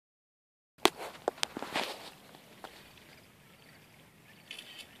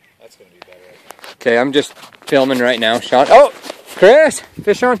that's going to be better, I think. Okay, I'm just filming right now, Shawn. Oh, Chris,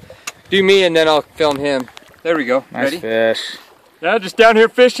 fish on. Do me and then I'll film him. There we go. Nice Ready? fish. Yeah, just down here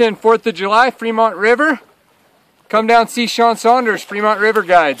fishing 4th of July, Fremont River. Come down see Shawn Saunders, Fremont River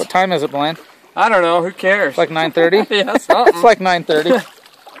Guides. What time is it, Blaine? I don't know, who cares? It's like 9:30? Yeah, something. It's like 9:30.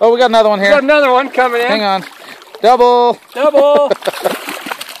 Oh, we got another one here. Got another one coming in. Hang on. Double. Double.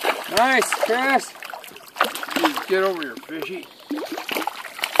 Nice, Chris. Please get over here, fishy.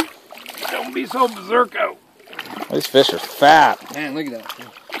 Don't be so berserko. These fish are fat. Man, look at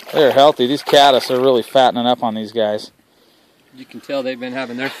that. They're healthy. These caddis are really fattening up on these guys. You can tell they've been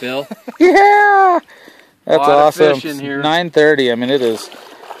having their fill. Yeah! That's Lot of awesome. fish in here. 9:30. I mean, it is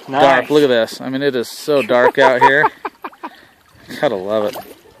dark. Look at this. I mean, it is so dark out here. Gotta love it.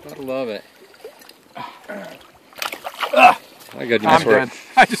 Gotta love it. I'm done.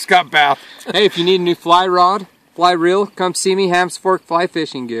 I just got bathed. Hey, if you need a new fly rod, fly reel, come see me, Hams Fork Fly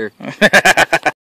Fishing Gear.